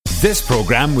This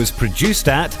programme was produced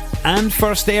at and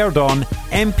first aired on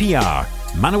MPR,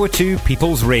 Manawatu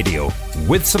People's Radio,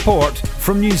 with support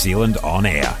from New Zealand On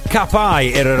Air. Ka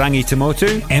pai Irarangi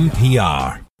Tamotu,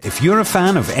 MPR. If you're a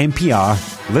fan of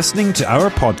MPR, listening to our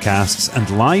podcasts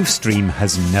and live stream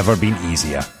has never been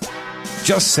easier.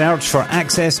 Just search for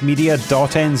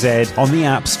accessmedia.nz on the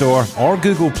App Store or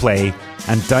Google Play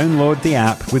and download the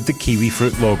app with the kiwi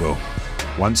fruit logo.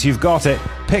 Once you've got it,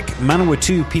 pick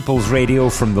Manawatu People's Radio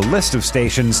from the list of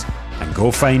stations and go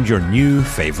find your new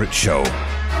favourite show.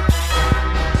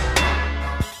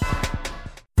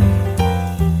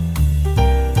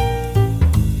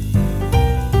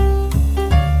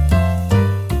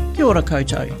 Kia ora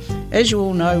koutou. As you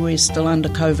all know, we're still under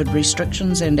COVID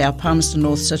restrictions and our Palmerston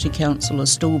North City Council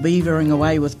is still beavering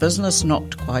away with business,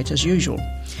 not quite as usual.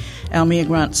 Our Mayor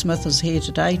Grant Smith is here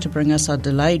today to bring us a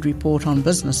delayed report on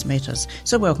business matters.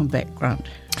 So welcome back, Grant.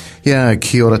 Yeah,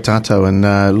 kia ora tātou,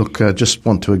 and just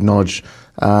want to acknowledge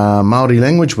Māori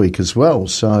Language Week as well,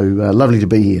 so lovely to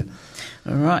be here.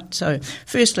 All right, so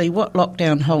firstly, what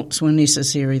lockdown halts were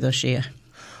necessary this year?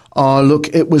 Oh,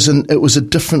 look, it was a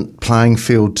different playing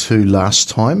field to last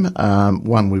time.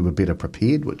 One, we were better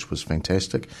prepared, which was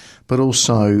fantastic, but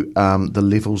also the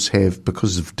levels have,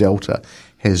 because of Delta,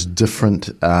 has different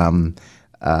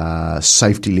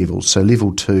safety levels. So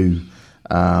level 2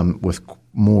 with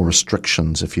more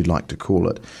restrictions, if you'd like to call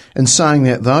it. In saying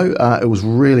that, though, it was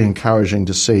really encouraging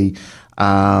to see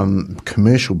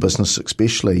commercial business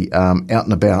especially out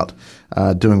and about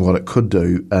doing what it could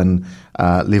do in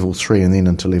level 3 and then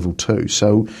into level 2.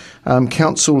 So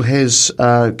council has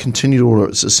continued all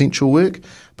its essential work,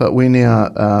 but we're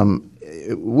now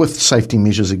with safety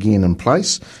measures again in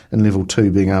place in level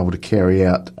 2, being able to carry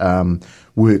out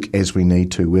work as we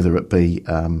need to, whether it be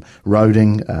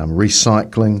roading,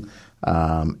 recycling,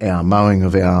 our mowing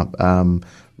of our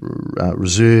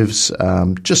reserves,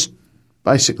 just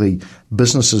basically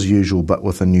business as usual, but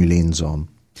with a new lens on.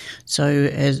 So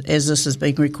as this is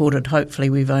being recorded, hopefully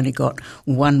we've only got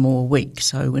one more week.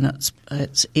 So when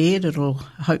it's aired, it'll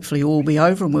hopefully all be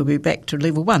over and we'll be back to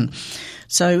level 1.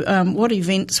 So what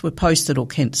events were posted or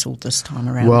cancelled this time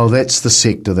around? Well, that's the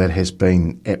sector that has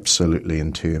been absolutely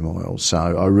in turmoil.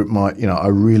 So I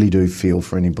really do feel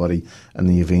for anybody in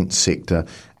the events sector.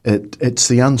 It's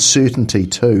the uncertainty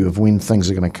too of when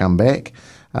things are going to come back.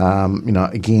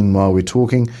 Again, while we're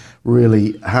talking,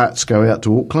 really hearts go out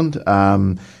to Auckland.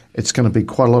 It's going to be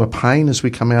quite a lot of pain as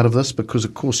we come out of this because,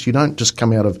 of course, you don't just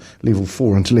come out of level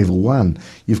 4 into level 1.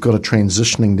 You've got a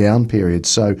transitioning down period.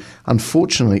 So,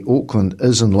 unfortunately, Auckland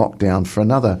is in lockdown for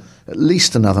at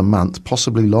least another month,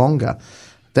 possibly longer.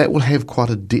 That will have quite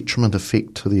a detriment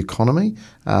effect to the economy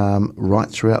right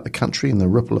throughout the country, and the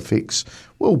ripple effects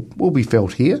will be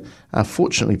felt here.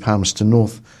 Fortunately, Palmerston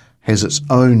North has its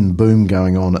own boom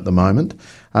going on at the moment,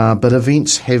 but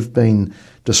events have been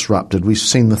disrupted. We've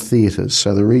seen the theatres,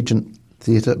 so the Regent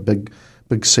Theatre, big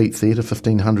seat theatre,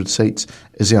 1,500 seats,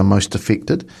 is our most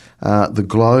affected. The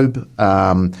Globe,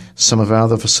 some of our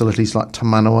other facilities like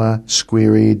Tamanawa,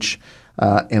 Square Edge,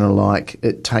 and alike,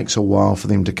 it takes a while for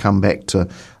them to come back to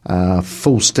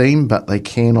full steam, but they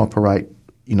can operate,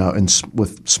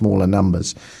 with smaller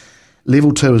numbers.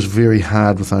 Level 2 is very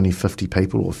hard with only 50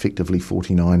 people, or effectively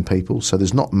 49 people, so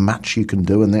there's not much you can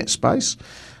do in that space.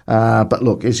 But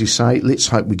look, as you say, let's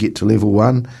hope we get to level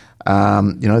 1.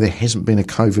 There hasn't been a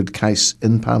COVID case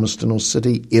in Palmerston North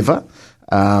City ever,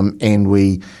 and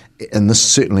we,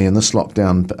 certainly in this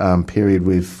lockdown period,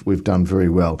 we've done very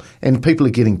well. And people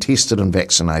are getting tested and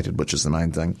vaccinated, which is the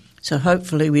main thing. So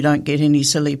hopefully we don't get any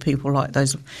silly people like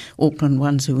those Auckland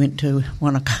ones who went to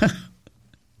Wanaka.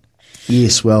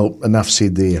 Yes, well, enough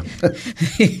said there.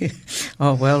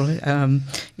 Oh well,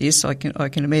 yes, I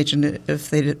can imagine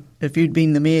if you'd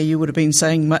been the mayor, you would have been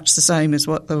saying much the same as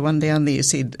what the one down there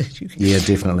said. Yeah,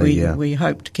 definitely. We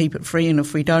hope to keep it free, and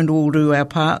if we don't all do our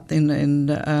part,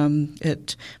 then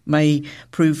it may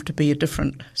prove to be a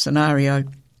different scenario.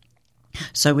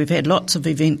 So we've had lots of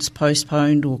events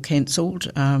postponed or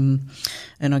cancelled, and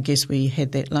I guess we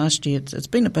had that last year. It's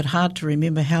been a bit hard to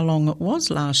remember how long it was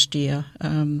last year,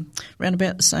 around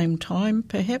about the same time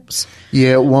perhaps?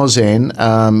 Yeah, it was, Anne.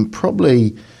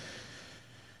 Probably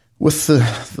with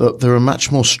there are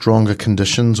much more stronger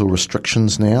conditions or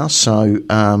restrictions now, so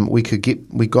we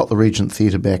got the Regent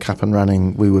Theatre back up and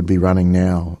running. We would be running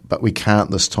now, but we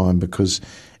can't this time because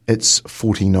it's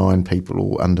 49 people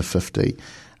or under 50.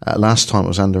 Last time it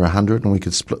was under 100, and we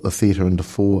could split the theatre into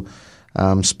 4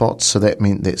 spots. So that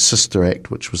meant that Sister Act,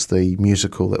 which was the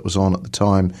musical that was on at the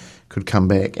time, could come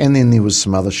back. And then there was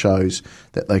some other shows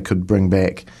that they could bring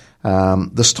back.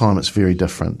 This time it's very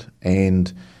different.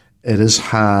 And It is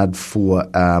hard for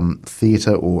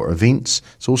theatre or events.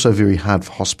 It's also very hard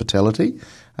for hospitality.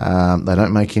 They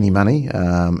don't make any money.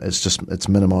 It's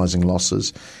minimising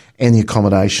losses, and the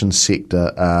accommodation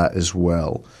sector as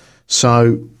well.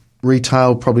 So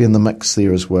retail probably in the mix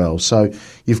there as well. So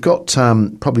you've got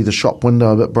probably the shop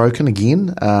window a bit broken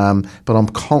again, but I'm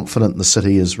confident the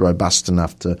city is robust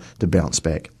enough to bounce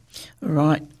back.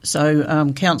 Right.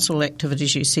 So council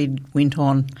activities, you said, went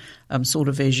on sort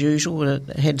of as usual. It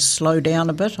had slowed down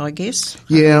a bit, I guess.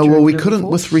 Yeah, well, we couldn't,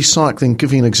 with recycling,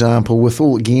 give you an example, with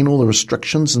all the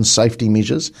restrictions and safety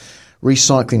measures,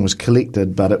 recycling was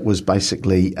collected, but it was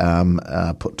basically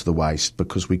put to the waste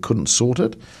because we couldn't sort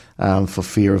it for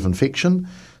fear of infection.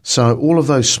 So all of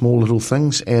those small little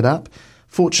things add up.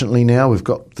 Fortunately now we've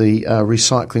got the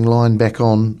recycling line back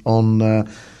on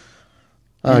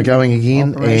going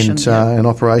again, and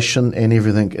operation, and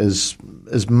everything is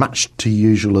as much to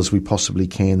usual as we possibly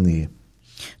can there.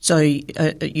 So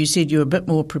you said you were a bit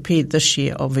more prepared this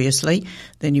year, obviously,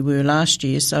 than you were last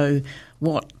year. So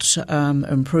what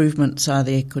improvements are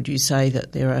there? Could you say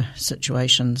that there are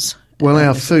situations? Well,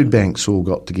 our food banks all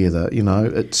got together.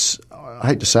 I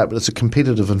hate to say it, but it's a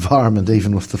competitive environment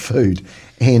even with the food,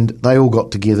 and they all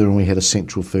got together and we had a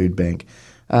central food bank.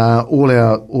 All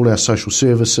our social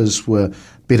services were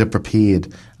better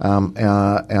prepared. Our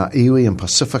iwi and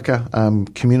Pacifica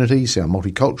communities, our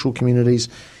multicultural communities,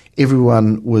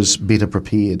 everyone was better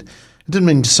prepared. It didn't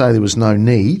mean to say there was no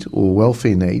need or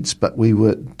welfare needs, but we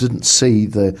didn't see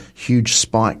the huge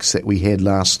spikes that we had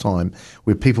last time,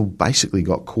 where people basically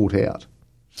got caught out.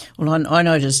 Well, I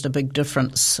noticed a big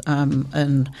difference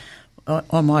on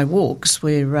my walks,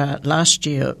 where last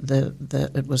year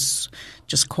it was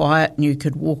just quiet and you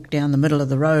could walk down the middle of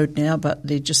the road now, but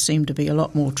there just seemed to be a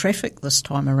lot more traffic this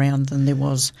time around than there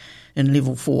was in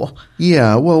level 4.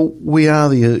 Yeah, well, we are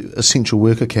the essential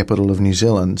worker capital of New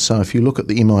Zealand, so if you look at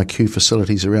the MIQ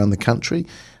facilities around the country,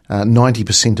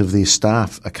 90% of their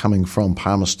staff are coming from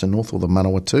Palmerston North or the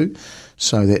Manawatu,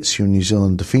 so that's your New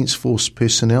Zealand Defence Force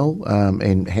personnel,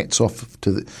 and hats off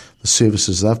to the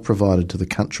services they've provided to the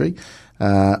country.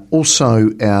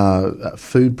 Also our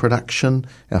food production,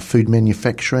 our food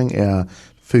manufacturing, our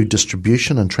food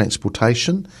distribution and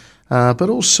transportation, but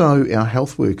also our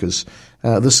health workers.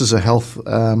 This is a health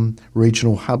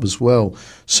regional hub as well.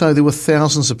 So there were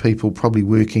thousands of people probably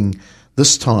working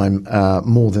this time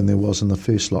more than there was in the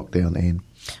first lockdown, Anne.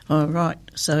 Oh, right.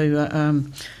 So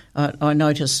I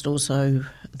noticed also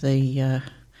the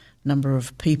number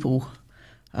of people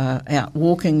out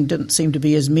walking didn't seem to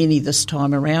be as many this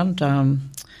time around.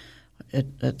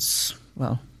 It's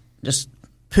just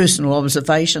personal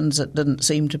observations. It didn't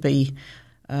seem to be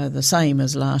the same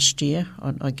as last year,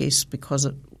 I guess, because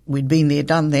we'd been there,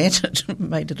 done that. It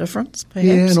made a difference, perhaps.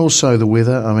 Yeah, and also the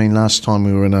weather. I mean, last time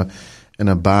we were in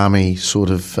a balmy sort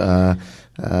of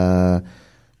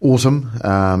autumn,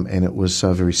 and it was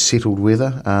very settled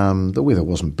weather. The weather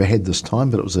wasn't bad this time,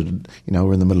 but it was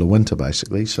we're in the middle of winter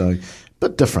basically, so a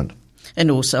bit different.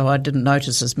 And also, I didn't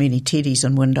notice as many teddies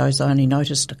in windows. I only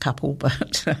noticed a couple,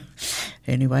 but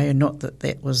anyway, and not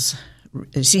that was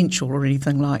essential or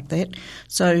anything like that.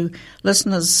 So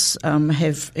listeners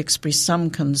have expressed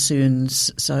some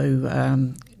concerns.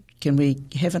 So can we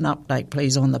have an update,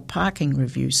 please, on the parking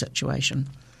review situation?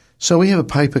 So we have a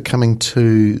paper coming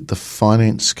to the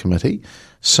Finance Committee.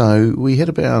 So we had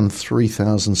about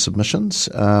 3,000 submissions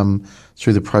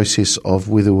through the process of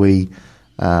whether we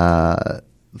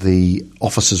the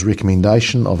office's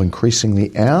recommendation of increasing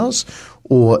the hours,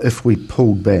 or if we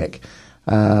pulled back.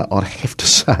 I'd have to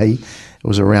say it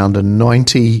was around a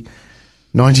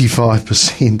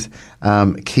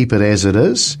 95% keep it as it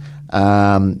is.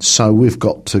 So we've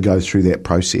got to go through that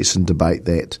process and debate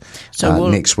that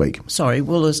next week. Sorry,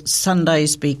 will the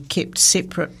Sundays be kept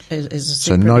separate?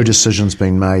 So no decision's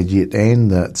been made yet, Anne.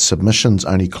 The submissions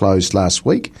only closed last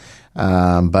week.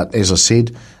 But as I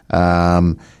said,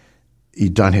 you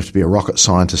don't have to be a rocket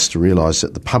scientist to realise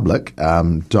that the public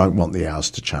don't want the hours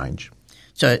to change.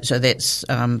 So that's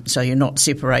so you're not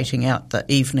separating out the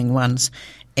evening ones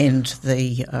and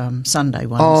the Sunday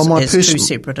ones as two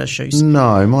separate issues?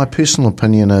 No, my personal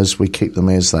opinion is we keep them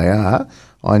as they are.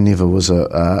 I never was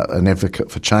an advocate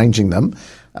for changing them,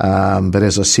 but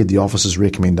as I said, the office's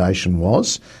recommendation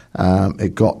was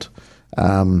it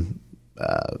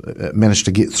managed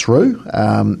to get through,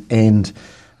 and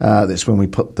that's when we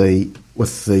put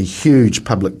with the huge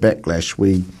public backlash,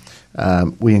 we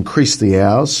increased the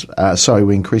hours.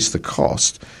 We increased the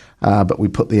cost. but we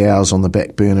put the hours on the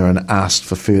back burner and asked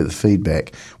for further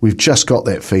feedback. We've just got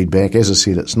that feedback. As I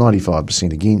said, it's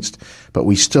 95% against, but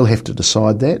we still have to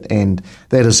decide that, and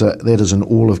that is an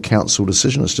all of council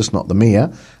decision. It's just not the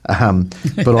mayor.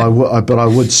 But I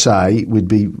would say we'd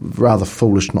be rather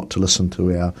foolish not to listen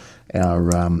to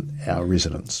our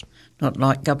residents. Not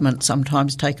like government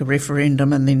sometimes take a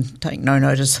referendum and then take no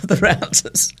notice of the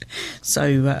answers. So,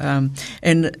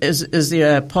 and is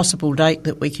there a possible date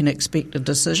that we can expect a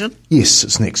decision? Yes,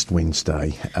 it's next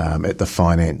Wednesday at the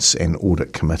Finance and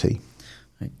Audit Committee.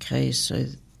 Okay, so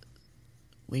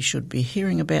we should be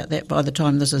hearing about that by the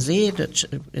time this is aired.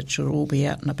 It should all be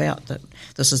out and about that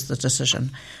this is the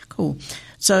decision. Cool.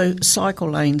 So cycle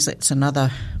lanes, that's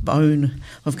another bone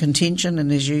of contention,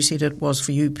 and as you said, it was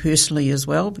for you personally as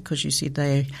well, because you said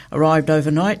they arrived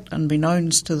overnight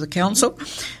unbeknownst to the council.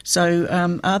 So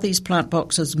are these plant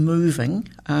boxes moving,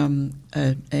 and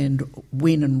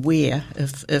when and where,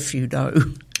 if you know?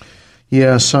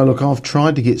 Yeah, so look, I've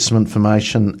tried to get some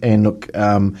information, and look,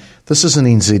 this is an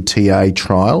NZTA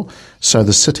trial, so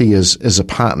the city is a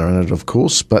partner in it, of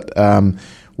course, but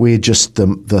we're just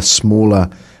the smaller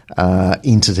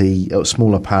entity, or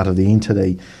smaller part of the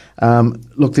entity.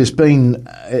 Look, it's been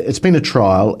a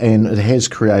trial, and it has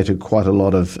created quite a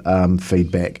lot of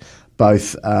feedback,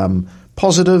 both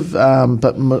positive,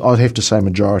 but I'd have to say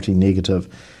majority negative.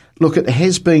 Look, it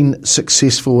has been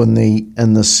successful in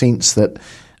the sense that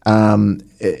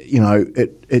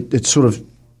it sort of,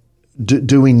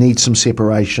 do we need some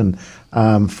separation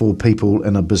for people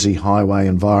in a busy highway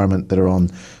environment that are on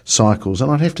cycles? And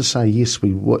I'd have to say yes,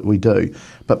 we do.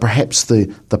 But perhaps the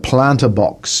planter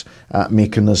box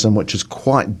mechanism, which is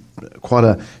quite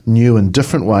a new and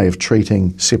different way of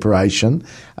treating separation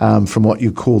from what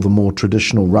you call the more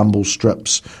traditional rumble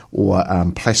strips or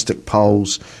plastic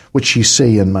poles, which you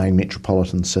see in main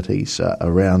metropolitan cities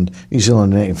around New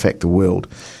Zealand and in fact the world.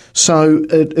 So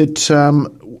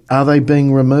are they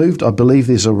being removed? I believe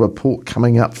there's a report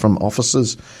coming up from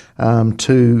officers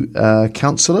to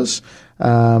councillors.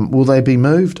 Will they be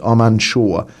moved? I'm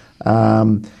unsure.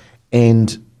 And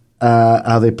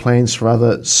are there plans for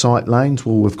other sight lanes?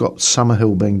 Well, we've got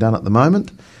Summerhill being done at the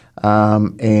moment,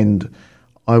 and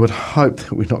I would hope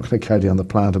that we're not going to go down the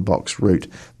planter box route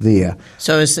there.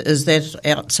 So is that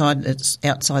outside? It's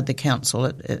outside the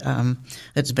council.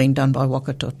 It's been done by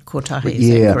Waka Kotahi. Is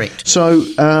that correct? So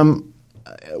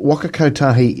Waka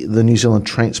Kotahi, the New Zealand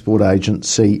Transport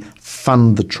Agency,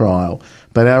 fund the trial,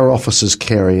 but our officers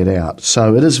carry it out.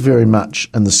 So it is very much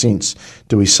in the sense,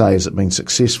 do we say, has it been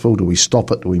successful? Do we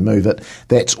stop it? Do we move it?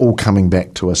 That's all coming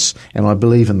back to us, and I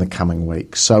believe in the coming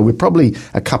weeks. So we're probably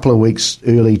a couple of weeks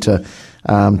early to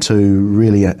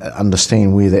really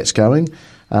understand where that's going.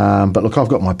 But look, I've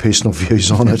got my personal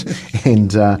views on it,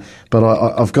 but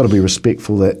I've got to be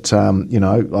respectful that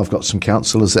I've got some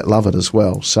councillors that love it as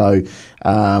well. So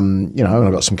and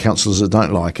I've got some councillors that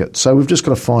don't like it. So we've just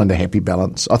got to find a happy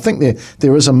balance. I think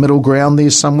there is a middle ground there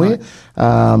somewhere,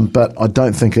 but I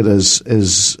don't think it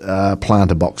is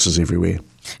planter boxes everywhere.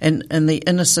 And in the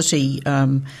inner city,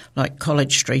 like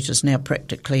College Street is now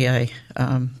practically a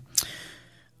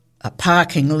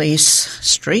parking-less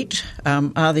street.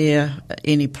 Are there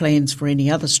any plans for any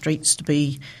other streets to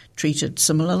be treated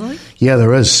similarly? Yeah,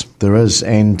 there is,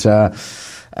 and there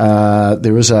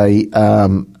is an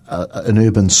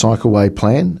urban cycleway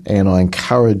plan, and I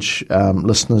encourage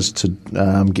listeners to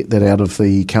get that out of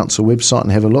the council website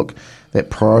and have a look.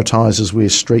 That prioritises where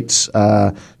streets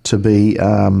are to be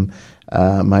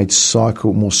made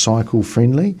more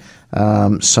cycle-friendly.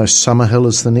 So Summerhill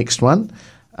is the next one.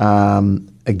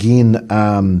 Again,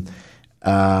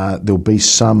 there'll be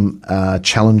some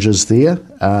challenges there.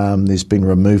 There's been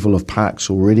removal of parks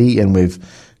already, and we've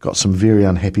got some very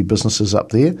unhappy businesses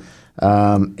up there.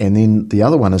 And then the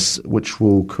other one, which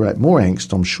will create more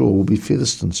angst, I'm sure, will be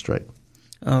Featherston Street.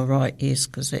 Oh, right, yes,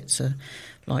 because that's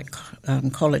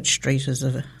College Street is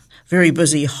a very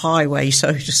busy highway,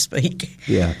 so to speak.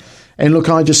 Yeah. And look,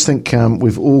 I just think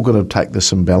we've all got to take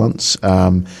this in balance,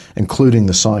 including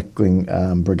the cycling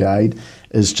brigade.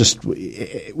 Is just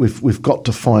we've got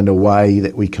to find a way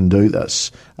that we can do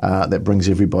this that brings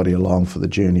everybody along for the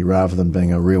journey, rather than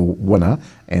being a real winner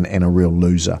and a real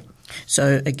loser.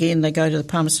 So again, they go to the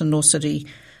Palmerston North City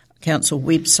Council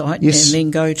website, yes, and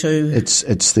then go to if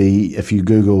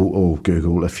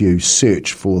you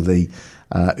search for the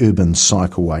urban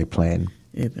cycleway plan.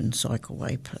 Urban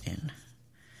cycleway plan.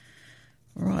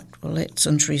 Right, well that's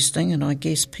interesting, and I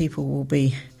guess people will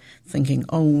be thinking,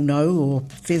 oh no, or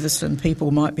Featherston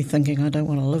people might be thinking, I don't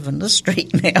want to live in this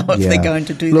street now if they're going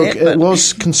to do that. Look, it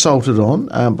was consulted on,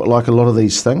 but like a lot of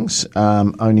these things,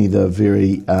 only the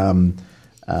very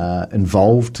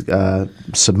involved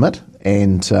submit,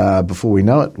 and before we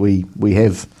know it, we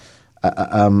have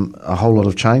a whole lot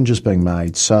of changes being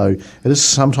made. So it is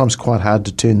sometimes quite hard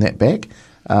to turn that back.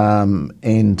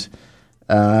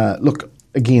 Look,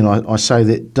 again, I say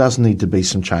that does need to be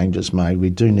some changes made. We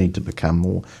do need to become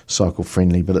more cycle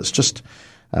friendly, but it's just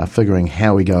figuring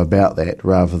how we go about that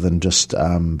rather than just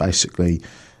basically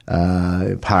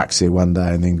parks there one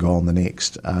day and then gone the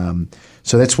next.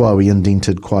 So that's why we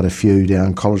indented quite a few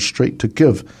down College Street to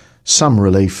give some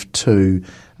relief to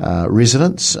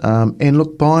residents. And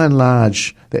look, by and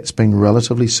large, that's been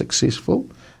relatively successful.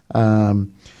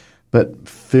 But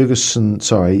Featherston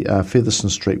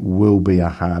Street will be a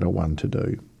harder one to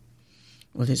do.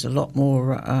 Well, there's a lot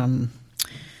more.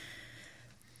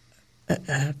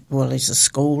 There's a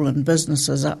school and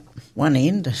businesses up one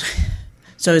end.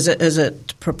 So is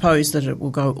it proposed that it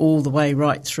will go all the way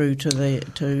right through to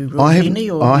Ruahine,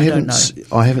 or you don't know?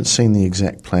 I haven't seen the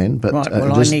exact plan, but right.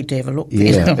 Well, I need to have a look.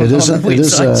 Yeah,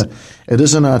 it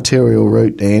is an arterial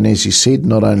route, and as you said,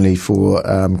 not only for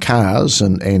cars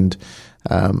and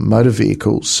motor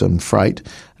vehicles and freight,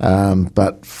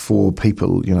 but for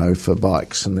people, for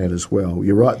bikes and that as well.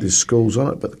 You're right, there's schools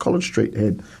on it, but the College Street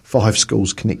had 5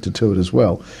 schools connected to it as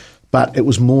well. But it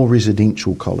was more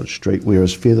residential College Street,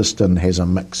 whereas Featherston has a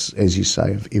mix, as you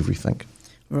say, of everything.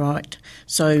 Right.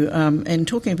 So, and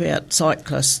talking about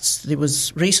cyclists, there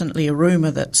was recently a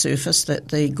rumour that surfaced that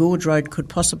the Gorge Road could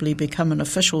possibly become an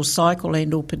official cycle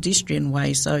and or pedestrian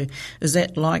way. So is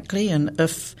that likely? And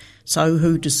if so,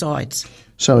 who decides?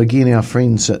 So again, our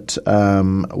friends at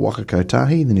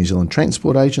Wakakotahi, the New Zealand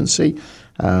Transport Agency,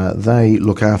 they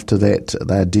look after that.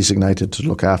 They are designated to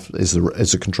look after,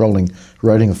 as a controlling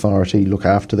roading authority, look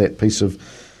after that piece of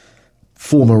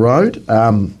former road.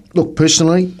 Look,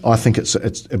 personally, I think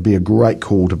it'd be a great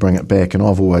call to bring it back, and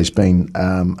I've always been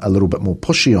a little bit more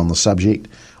pushy on the subject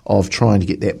of trying to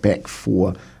get that back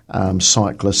for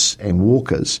cyclists and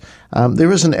walkers.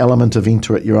 There is an element of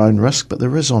enter at your own risk, but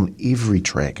there is on every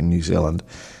track in New Zealand.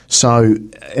 So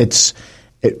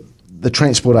the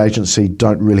Transport Agency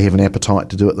don't really have an appetite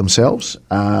to do it themselves,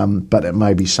 but it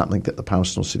may be something that the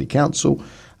Palmerston City Council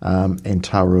and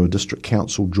Tararua District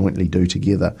Council jointly do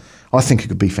together. I think it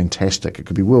could be fantastic. It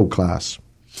could be world class.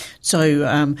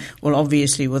 So,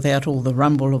 obviously without all the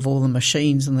rumble of all the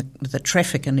machines and the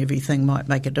traffic and everything might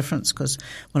make a difference because,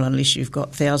 unless you've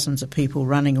got thousands of people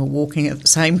running or walking at the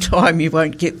same time, you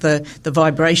won't get the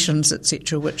vibrations,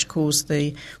 etc., which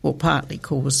partly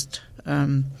caused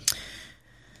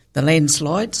the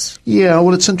landslides. Yeah,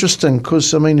 well, it's interesting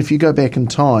because, if you go back in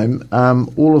time,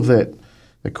 all of that,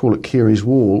 they call it Carey's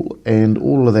Wall, and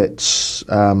all of that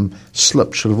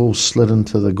slip should have all slid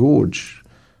into the gorge.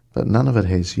 But none of it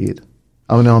has yet.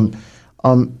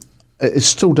 It's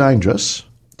still dangerous.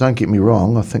 Don't get me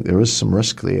wrong. I think there is some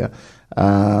risk there.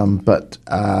 But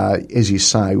as you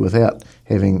say, without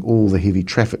having all the heavy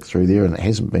traffic through there, and it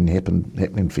hasn't been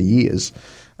happening for years,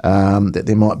 that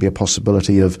there might be a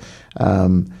possibility of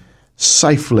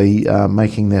safely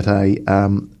making that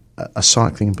a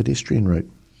cycling and pedestrian route.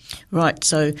 Right.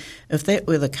 So if that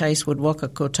were the case, would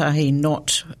Wakakotahi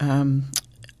not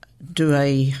do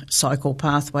a cycle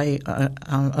pathway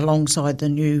alongside the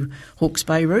new Hawke's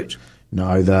Bay route?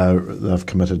 No, they've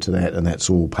committed to that, and that's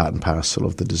all part and parcel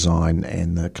of the design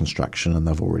and the construction, and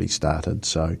they've already started.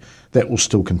 So that will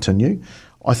still continue.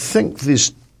 I think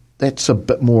that's a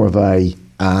bit more of a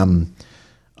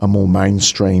more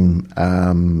mainstream,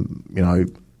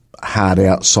 hard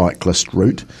out cyclist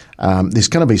route. There's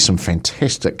going to be some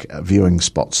fantastic viewing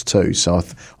spots too. So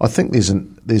I think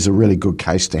there's a really good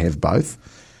case to have both.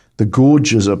 The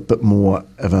gorge is a bit more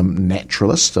of a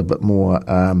naturalist, a bit more,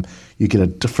 you get a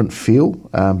different feel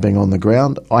being on the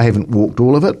ground. I haven't walked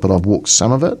all of it, but I've walked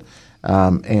some of it,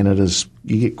 and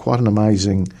you get quite an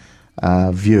amazing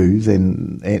view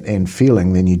and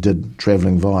feeling than you did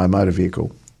travelling via motor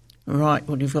vehicle. Right,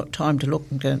 well, you've got time to look,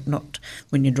 not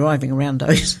when you're driving around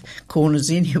those corners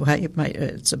anyway,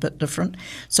 it's a bit different.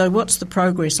 So what's the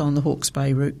progress on the Hawke's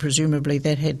Bay route? Presumably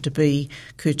that had to be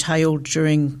curtailed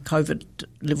during COVID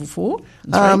level 4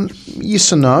 and 3?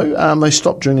 Yes and no. They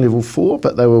stopped during level 4,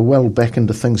 but they were well back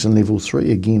into things in level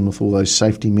 3, again with all those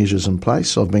safety measures in place.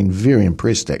 So I've been very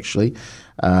impressed actually.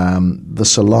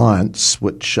 This alliance,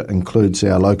 which includes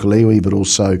our local iwi, but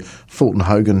also Fulton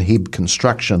Hogan Heb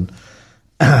Construction,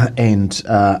 and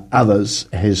others,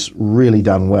 has really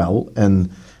done well in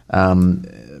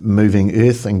moving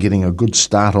earth and getting a good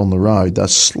start on the road. They're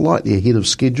slightly ahead of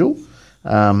schedule,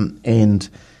 and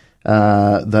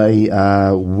they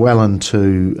are well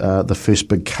into the first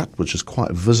big cut, which is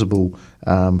quite visible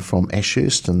from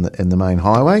Ashurst and the main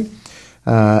highway.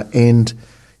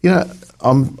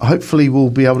 hopefully will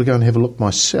be able to go and have a look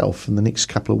myself in the next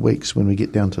couple of weeks when we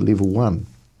get down to level 1.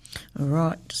 All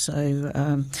right.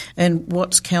 So, and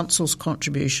what's council's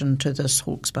contribution to this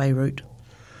Hawke's Bay route?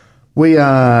 We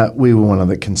were one of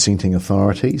the consenting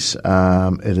authorities.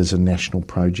 It is a national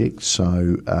project,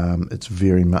 so it's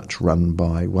very much run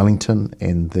by Wellington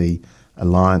and the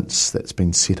alliance that's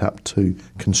been set up to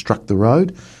construct the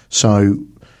road. So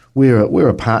we're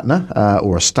a partner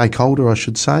or a stakeholder, I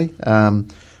should say,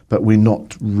 but we're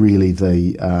not really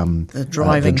the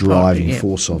driving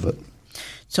force of it.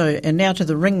 So, and now to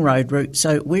the Ring Road route.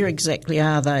 So, where exactly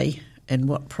are they, and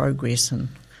what progress, and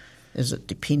is it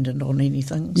dependent on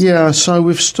anything? Yeah, so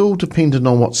we've still dependent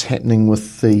on what's happening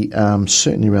with the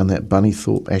certainly around that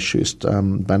Bunnythorpe, Ashurst,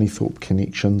 Bunnythorpe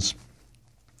connections.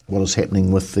 What is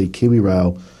happening with the Kiwi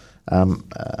Rail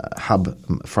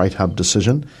freight hub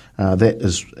decision? That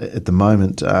is at the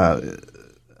moment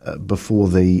before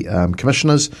the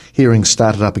commissioners. Hearings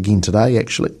started up again today,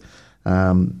 actually,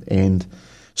 and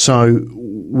so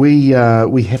we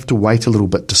have to wait a little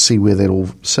bit to see where that all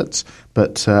sits,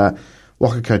 but.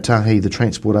 Waka Kotahi, the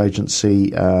transport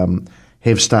agency,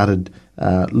 have started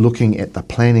looking at the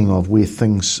planning of where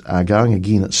things are going.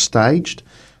 Again, it's staged.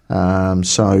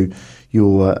 So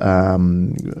your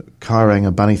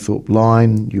Kairanga Bunnythorpe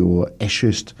line, your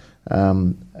Ashurst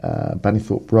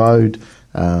Bunnythorpe Road,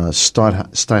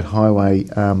 State Highway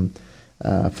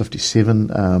 57,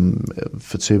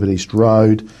 Fitzherbert East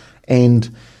Road, and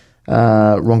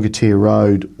Rongatea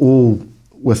Road, all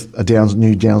with a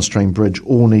new downstream bridge,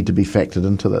 all need to be factored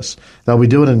into this. They'll be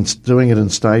doing it in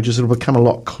stages. It'll become a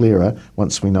lot clearer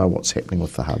once we know what's happening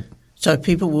with the hub. So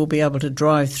people will be able to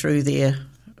drive through there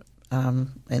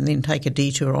and then take a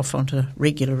detour off onto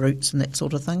regular routes and that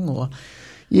sort of thing, or?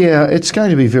 Yeah, it's going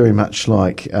to be very much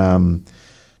like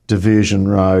diversion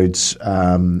roads.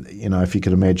 If you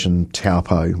could imagine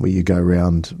Taupo, where you go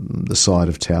around the side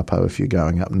of Taupo if you're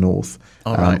going up north,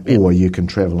 or you can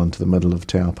travel into the middle of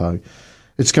Taupo.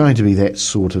 It's going to be that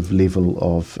sort of level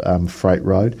of freight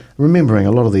road. Remembering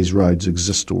a lot of these roads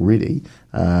exist already,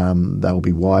 they'll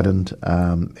be widened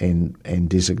and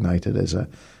designated as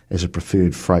a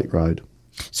preferred freight road.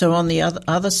 So on the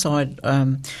other side,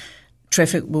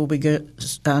 traffic will be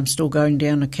still going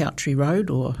down a Country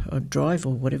Road or a drive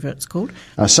or whatever it's called.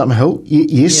 Sutton Hill,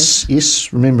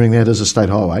 yes. Remembering that as a state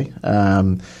highway.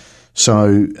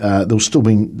 So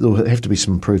there'll have to be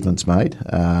some improvements made,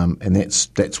 and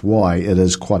that's why it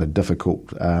is quite a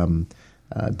difficult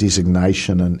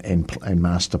designation and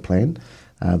master plan.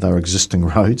 They're existing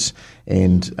roads,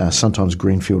 and sometimes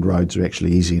greenfield roads are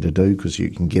actually easier to do because you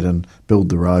can get in, build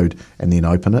the road, and then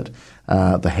open it.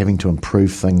 They're having to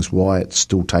improve things while it's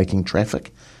still taking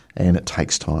traffic, and it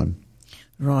takes time.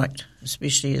 Right,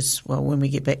 especially as well when we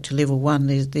get back to level 1,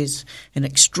 there's an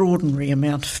extraordinary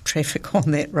amount of traffic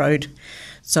on that road.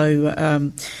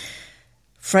 So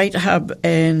freight hub,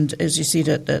 and as you said,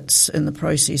 it's in the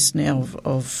process now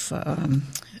of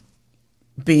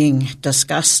being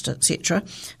discussed, etc.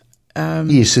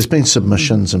 Yes, there's been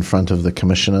submissions in front of the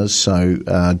commissioners. So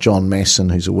John Masson,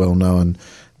 who's a well-known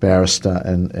barrister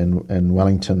in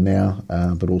Wellington now,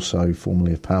 but also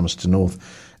formerly of Palmerston North,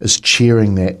 is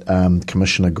chairing that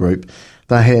commissioner group.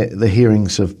 The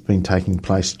hearings have been taking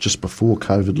place just before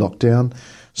COVID lockdown,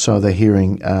 so they're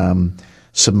hearing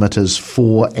submitters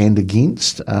for and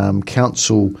against.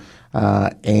 Council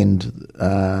and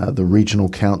the regional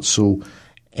council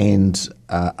and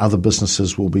other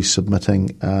businesses will be submitting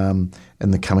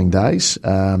in the coming days.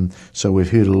 So we've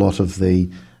heard a lot of the,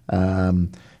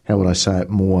 how would I say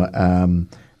it, more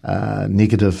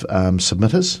negative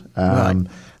submitters. Right.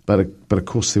 But of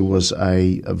course there was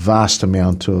a vast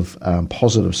amount of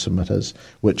positive submitters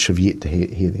which have yet to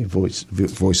hear their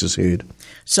voices heard.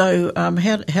 So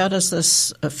how does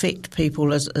this affect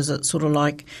people? Is it sort of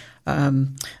like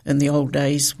in the old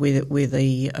days where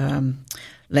the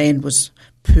land was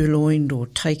purloined or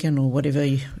taken or whatever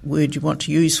word you want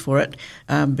to use for it,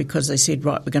 because they said,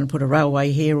 right, we're going to put a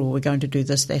railway here or we're going to do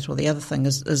this, that or the other thing.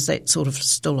 Is that sort of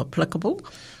still applicable?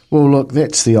 Well, look,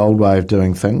 that's the old way of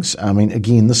doing things. I mean,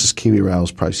 again, this is Kiwi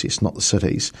Rail's process, not the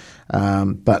city's.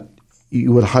 But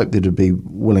you would hope there'd be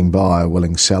willing buyer,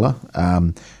 willing seller.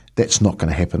 That's not going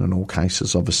to happen in all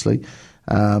cases, obviously.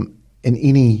 In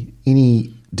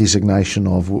any designation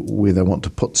of where they want to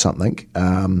put something,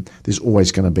 there's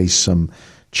always going to be some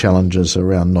challenges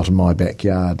around not in my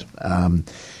backyard.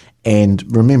 And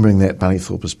remembering that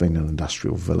Bunnythorpe has been an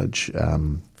industrial village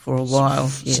for a while,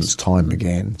 since time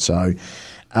began. So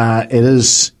I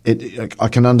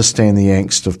can understand the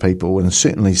angst of people, and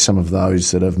certainly some of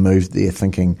those that have moved there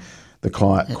thinking the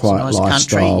quiet nice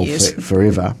lifestyle country, yes.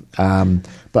 forever.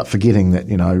 but forgetting that,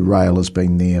 rail has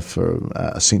been there for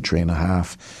a century and a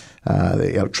half,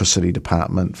 the electricity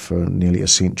department for nearly a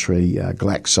century,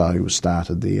 Glaxo was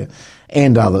started there,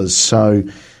 and others. So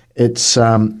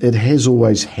it has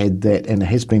always had that, and it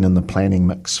has been in the planning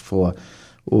mix for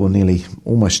nearly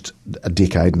almost a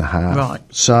decade and a half. Right.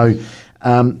 So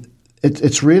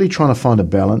it's really trying to find a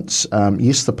balance.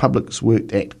 Yes, the Public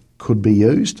Works Act could be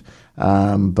used,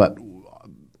 but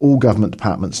all government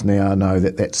departments now know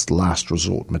that that's last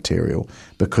resort material,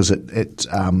 because it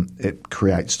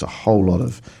creates a whole lot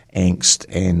of angst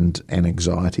and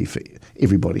anxiety for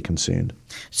everybody concerned.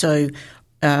 So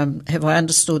have I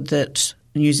understood that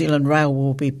New Zealand Rail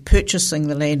will be purchasing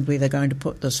the land where they're going to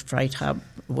put this freight hub,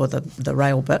 or the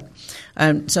rail bit?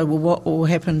 So what will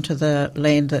happen to the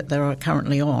land that they're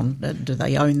currently on? Do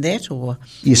they own that, or?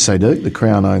 Yes, they do. The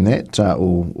Crown own that,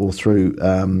 or through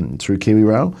Kiwi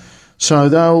Rail. So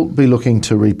they'll be looking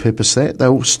to repurpose that.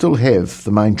 They'll still have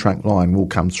the main trunk line will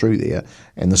come through there,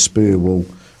 and the spur will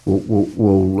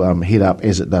head up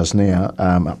as it does now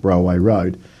up Railway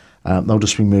Road. They'll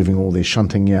just be moving all their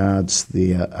shunting yards,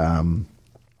 their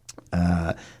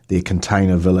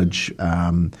container village,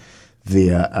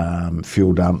 their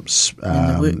fuel dumps,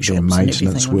 their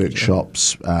maintenance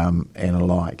workshops, and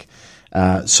alike.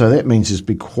 So that means there's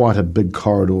be quite a big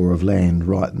corridor of land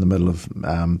right in the middle of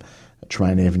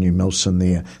Tremaine Avenue, Milson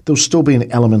there. There'll still be an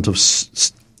element of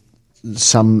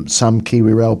some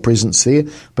Kiwi Rail presence there,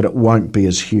 but it won't be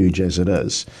as huge as it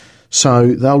is.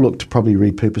 So they'll look to probably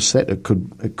repurpose that. It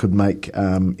could make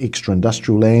extra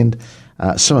industrial land.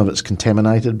 Some of it's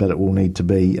contaminated, but it will need to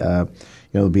be,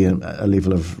 there'll be a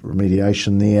level of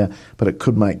remediation there, but it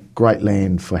could make great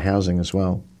land for housing as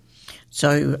well.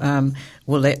 So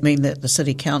will that mean that the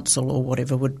City Council or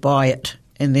whatever would buy it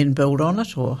and then build on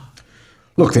it, or?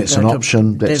 Look, that's an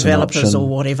option. That's developers an option. Or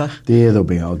whatever. Yeah, there'll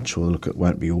be. I'm sure. Look, it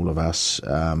won't be all of us,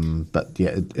 but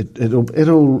yeah,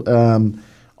 it'll.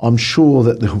 I'm sure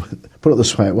that put it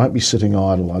this way, it won't be sitting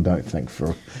idle. I don't think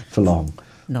for long.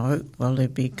 No, well,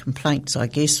 there'd be complaints, I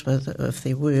guess, if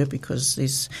there were, because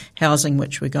there's housing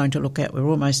which we're going to look at. We're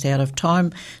almost out of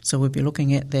time, so we'll be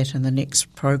looking at that in the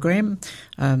next program,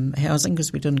 housing,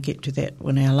 because we didn't get to that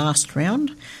in our last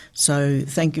round. So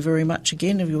thank you very much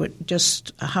again. If you were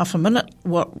just half a minute,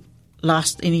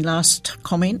 any last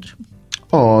comment?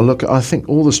 Oh, look, I think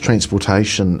all this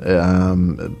transportation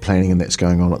planning and that's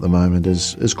going on at the moment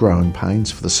is growing pains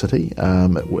for the city.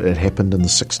 It happened in the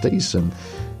 60s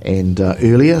and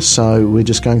earlier, so we're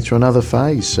just going through another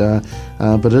phase.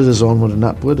 But it is onward and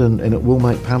upward, and it will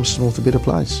make Palmerston North a better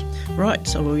place. Right,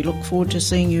 so we look forward to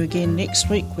seeing you again next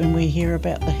week when we hear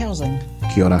about the housing.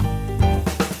 Kia ora.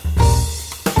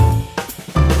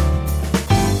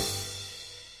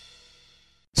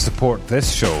 Support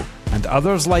this show and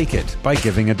others like it by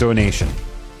giving a donation.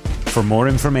 For more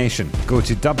information, go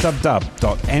to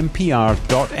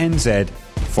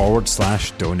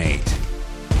www.mpr.nz/donate.